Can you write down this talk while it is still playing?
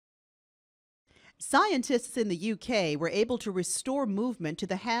Scientists in the UK were able to restore movement to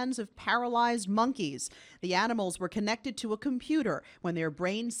the hands of paralyzed monkeys. The animals were connected to a computer. When their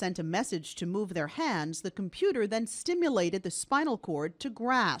brain sent a message to move their hands, the computer then stimulated the spinal cord to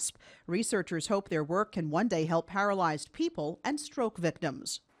grasp. Researchers hope their work can one day help paralyzed people and stroke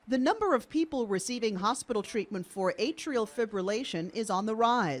victims. The number of people receiving hospital treatment for atrial fibrillation is on the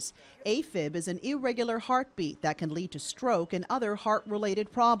rise. A-Fib is an irregular heartbeat that can lead to stroke and other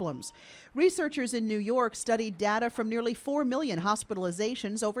heart-related problems. Researchers in New York studied data from nearly 4 million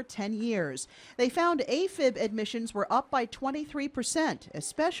hospitalizations over 10 years. They found A-Fib admissions were up by 23%,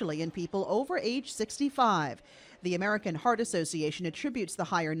 especially in people over age 65. The American Heart Association attributes the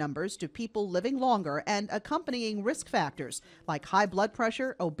higher numbers to people living longer and accompanying risk factors like high blood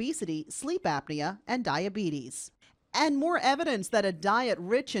pressure, obesity, sleep apnea, and diabetes. And more evidence that a diet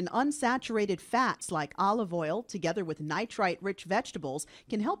rich in unsaturated fats like olive oil, together with nitrite-rich vegetables,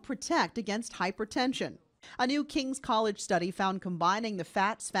 can help protect against hypertension. A new King's College study found combining the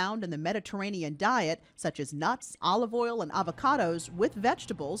fats found in the Mediterranean diet, such as nuts, olive oil, and avocados, with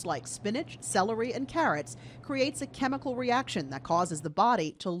vegetables like spinach, celery, and carrots, creates a chemical reaction that causes the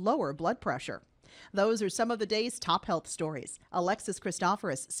body to lower blood pressure. Those are some of the day's top health stories. Alexis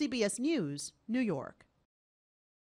Christoforous, CBS News, New York.